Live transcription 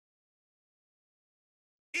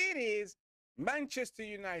It is Manchester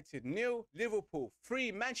United 0, Liverpool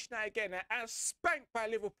 3. Manchester United again and spanked by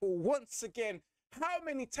Liverpool once again. How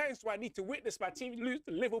many times do I need to witness my team lose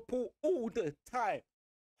to Liverpool all the time?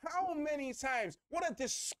 How many times? What a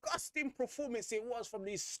disgusting performance it was from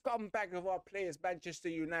these scumbag of our players, Manchester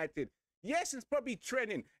United. Yes, it's probably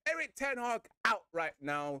trending. Eric Ten Hag out right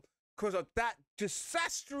now because of that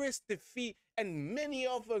disastrous defeat and many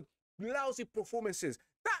other lousy performances.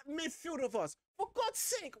 That midfield of us, for God's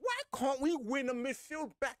sake, why can't we win a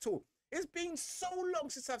midfield battle? It's been so long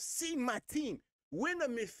since I've seen my team win a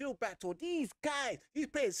midfield battle. These guys, these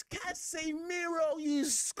players, Casemiro, you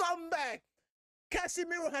scumbag.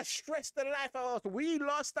 Casemiro has stressed the life out of us. We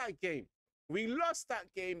lost that game. We lost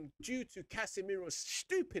that game due to Casemiro's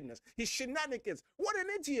stupidness, his shenanigans. What an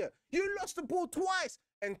idiot. You lost the ball twice,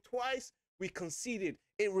 and twice we conceded.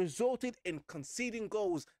 It resulted in conceding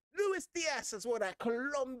goals. Luis Diaz as well, that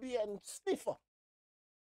Colombian sniffer.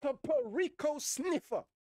 Puerto Rico sniffer.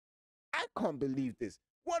 I can't believe this.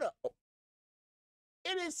 What a...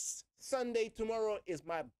 It is Sunday. Tomorrow is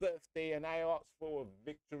my birthday, and I asked for a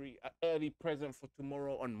victory, an early present for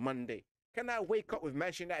tomorrow on Monday. Can I wake up with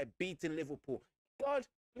Manchester United beating Liverpool? God,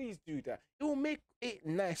 please do that. It will make it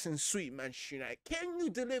nice and sweet, Manchester United. Can you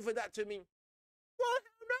deliver that to me? Well,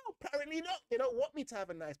 no, apparently not. They don't want me to have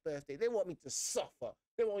a nice birthday. They want me to suffer.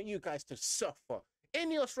 They want you guys to suffer.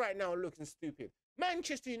 Ineos right now are looking stupid.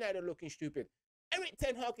 Manchester United are looking stupid. Eric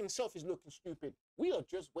Ten Hag himself is looking stupid. We are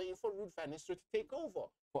just waiting for Ruud van Nistelrooy to take over.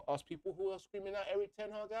 For us people who are screaming out Eric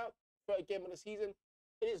Ten Hag out for a game of the season,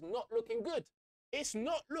 it is not looking good. It's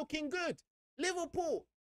not looking good. Liverpool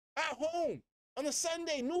at home on a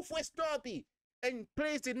Sunday, Northwest Derby, and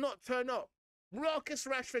players did not turn up. Marcus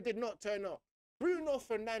Rashford did not turn up. Bruno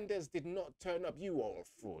Fernandes did not turn up. You are a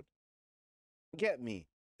fraud. Get me?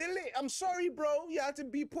 I'm sorry, bro. You had to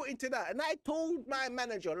be put into that. And I told my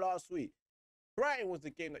manager last week, Brighton was the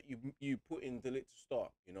game that you put in De Ligt to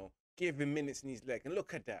start, you know, give him minutes in his leg. And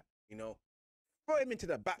look at that, you know, throw him into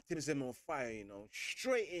the baptism of fire, you know,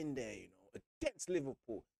 straight in there, you know, against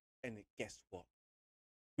Liverpool. And guess what?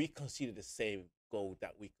 We conceded the same goal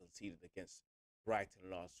that we conceded against Brighton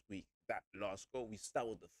last week. That last goal, that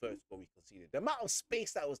was the first goal we conceded. The amount of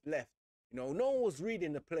space that was left, you know, no one was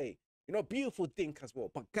reading the play. You know, beautiful dink as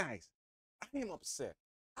well. But guys, I am upset.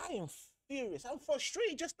 I am furious. I'm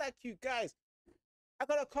frustrated just like you guys. I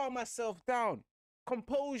gotta calm myself down.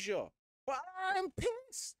 Composure. But I'm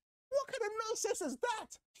pissed. What kind of nonsense is that?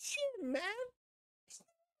 Shit, man.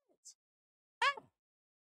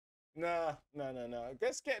 Ah. No.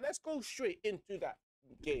 Let's go straight into that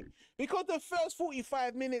game. Because the first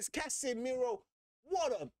 45 minutes, Casemiro,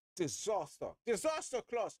 what a disaster. Disaster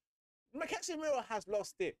class. Casemiro has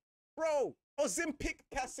lost it. Bro, Ozimpic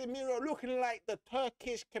Casemiro looking like the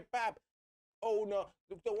Turkish kebab owner,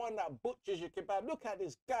 the one that butchers your kebab. Look at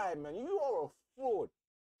this guy, man. You are a fraud.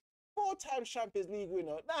 4-time Champions League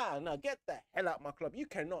winner. Nah, get the hell out of my club. You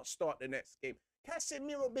cannot start the next game.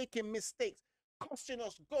 Casemiro making mistakes, costing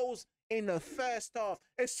us goals in the first half,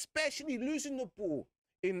 especially losing the ball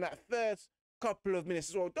in that first couple of minutes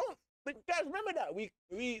as well. But guys, remember that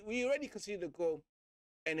we already conceded a goal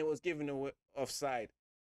and it was given away offside.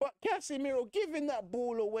 But Casemiro giving that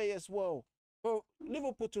ball away as well. For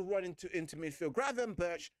Liverpool to run into midfield.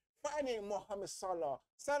 Gravenberch finding Mohamed Salah.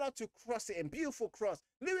 Salah to cross it in. Beautiful cross.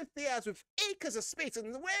 Luis Diaz with acres of space.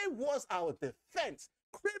 And where was our defense?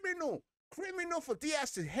 Criminal for Diaz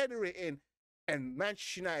to header it in. And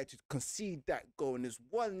Manchester United to concede that goal. And it's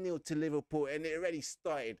 1-0 to Liverpool. And it already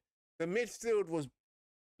started. The midfield was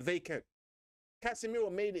vacant.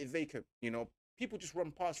 Casemiro made it vacant. You know, people just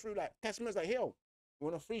run past through. Like, Casemiro's like, yo, you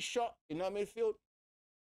want a free shot in our midfield?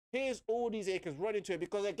 Here's all these acres running to it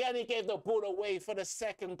because, again, he gave the ball away for the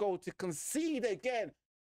second goal to concede again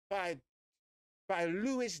by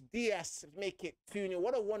Luis Diaz to make it 2-0.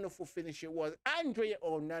 What a wonderful finish it was. Andre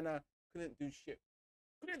Onana couldn't do shit.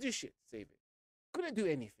 Couldn't do shit to save it. Couldn't do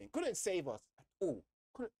anything. Couldn't save us at all.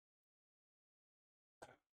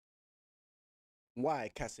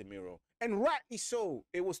 Why, Casemiro? And rightly so.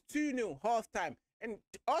 It was 2-0 halftime. And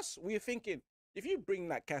us, we were thinking, if you bring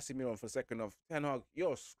that Casemiro for a second off, Ten Hag,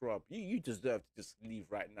 you're a scrub. You deserve to just leave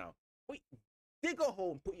right now. Wait, dig a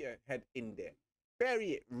hole and put your head in there.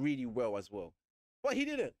 Bury it really well as well. But he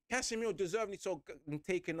didn't. Casemiro deservedly so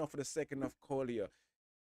taken off for the second half Collier.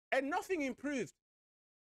 And nothing improved.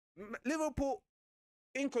 Liverpool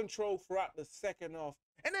in control throughout the second half.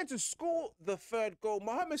 And then to score the third goal,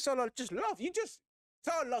 Mohamed Salah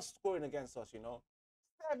Salah loves scoring against us, you know.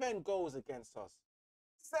 7 goals against us.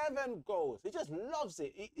 7 goals. He just loves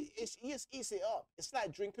it. He just eats it up. It's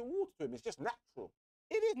like drinking water to him. It's just natural.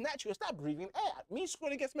 It is natural. Stop breathing air. Me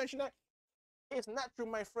scoring against Manchester United, it's natural,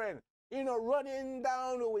 my friend. You know, running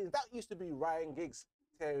down the wing. That used to be Ryan Giggs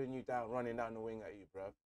tearing you down, running down the wing at you, bro.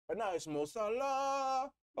 But now it's Mo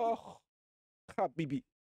Salah. Oh, Habibi.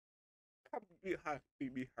 Habibi,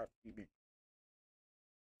 Habibi, Habibi.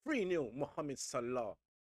 3-0, Mohamed Salah.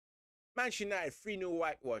 Manchester United 3-0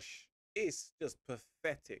 whitewash. It's just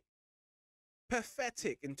pathetic.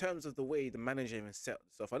 Pathetic in terms of the way the manager even set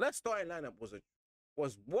stuff. And that starting lineup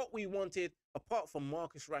was what we wanted, apart from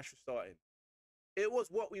Marcus Rashford starting. It was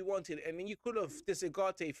what we wanted, and then you could have this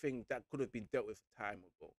Igate thing that could have been dealt with time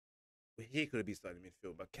ago. But he could have been starting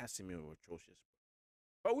midfield, but Casemiro was atrocious.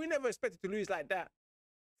 But we never expected to lose like that.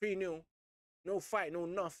 3-0, no fight, no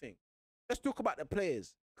nothing. Let's talk about the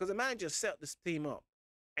players, because the manager set this team up,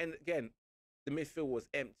 and again, the midfield was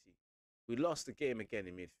empty. We lost the game again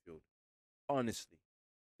in midfield, honestly,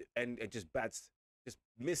 and just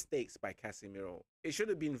mistakes by Casemiro. It should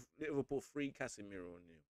have been Liverpool 3, Casemiro 0.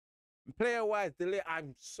 Player-wise, De Ligt,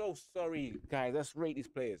 I'm so sorry, guys. Let's rate these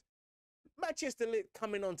players. Manchester De Ligt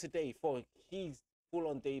coming on today for his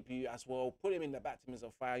full-on debut as well. Put him in the baptisms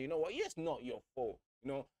of fire. You know what? It's not your fault.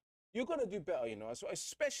 You know, you're going to do better, you know. So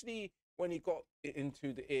especially when he got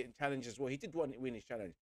into the challenge as well. He did win his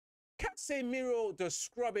challenge. Casemiro, the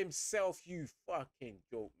scrub himself, you fucking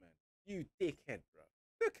joke, man. You dickhead, bro.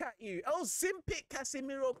 Look at you. Ozimpic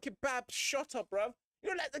Casemiro kebab shotter, bro.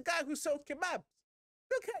 You're like the guy who sold kebabs.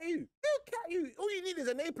 Look at you. Look at you. All you need is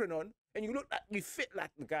an apron on, and you look like you fit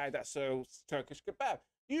like the guy that sells Turkish kebab.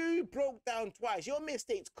 You broke down twice. Your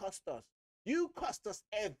mistakes cost us. You cost us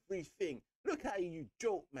everything. Look at you, you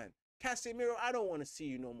joke, man. Casemiro, I don't want to see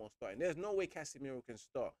you no more starting. There's no way Casemiro can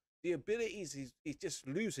start. The abilities, he's just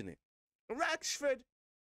losing it. Rashford,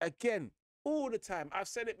 again, all the time. I've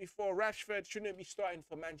said it before. Rashford shouldn't be starting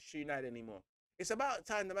for Manchester United anymore. It's about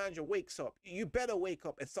time the manager wakes up. You better wake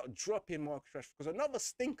up and start dropping Marcus Rashford, because another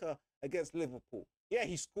stinker against Liverpool. Yeah,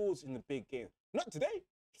 he scores in the big game. Not today.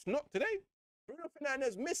 It's not today. Bruno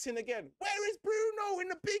Fernandes missing again. Where is Bruno in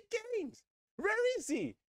the big games? Where is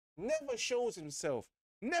he? Never shows himself.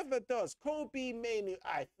 Never does. Kobe Mainoo,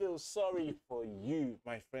 I feel sorry for you,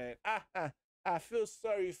 my friend. I feel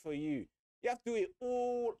sorry for you. You have to do it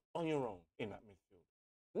all on your own in that midfield.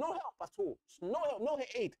 No help at all. No help, no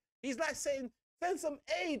aid. He's like saying, send some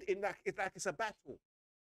aid in that. It's like it's a battle.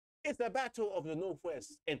 It's a battle of the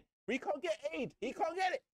Northwest. And we can't get aid. He can't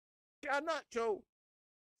get it. Garnacho,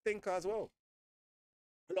 stinker as well.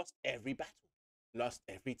 Lost every battle. Lost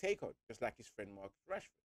every takeout. Just like his friend Marcus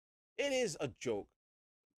Rashford. It is a joke.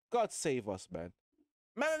 God save us, man.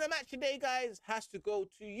 Man of the match today, guys, has to go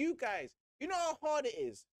to you guys. You know how hard it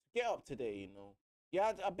is to get up today, you know.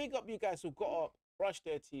 Yeah, I big up you guys who got up, brushed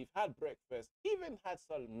their teeth, had breakfast, even had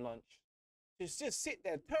some lunch. Just sit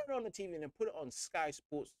there, turn on the TV and put it on Sky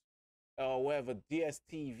Sports or whatever,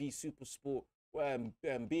 DSTV, Super Sport,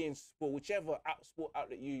 beIN Sport, whichever sport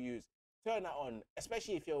outlet you use. Turn that on,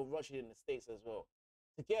 especially if you're watching in the States as well.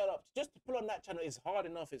 To get up, just to pull on that channel is hard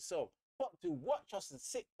enough itself. But to watch us and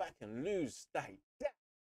sit back and lose like that.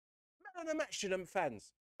 Man of the match to them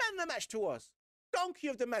fans. Man of the match to us. Donkey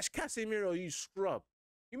of the match, Casemiro, you scrub.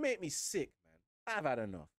 You make me sick, man. I've had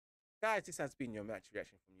enough. Guys, this has been your match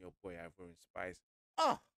reaction from your boy Ivorian Spice.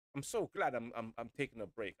 Oh, I'm so glad I'm taking a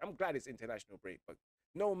break. I'm glad it's international break, but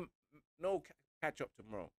no catch up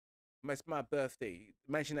tomorrow. It's my birthday.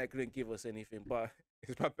 Imagine I couldn't give us anything, but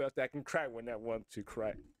it's my birthday. I can cry when I want to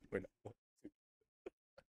cry. When I want to.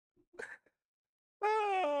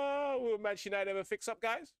 Will Manchester United ever fix up,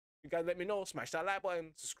 guys? You guys let me know. Smash that like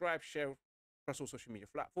button, subscribe, share across all social media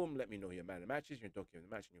platforms. Let me know your man of the matches, your donkey of the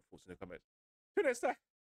match, and your thoughts in the comments. Till next time.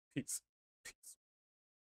 Peace. Peace.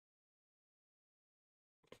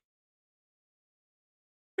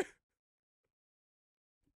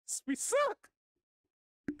 We suck.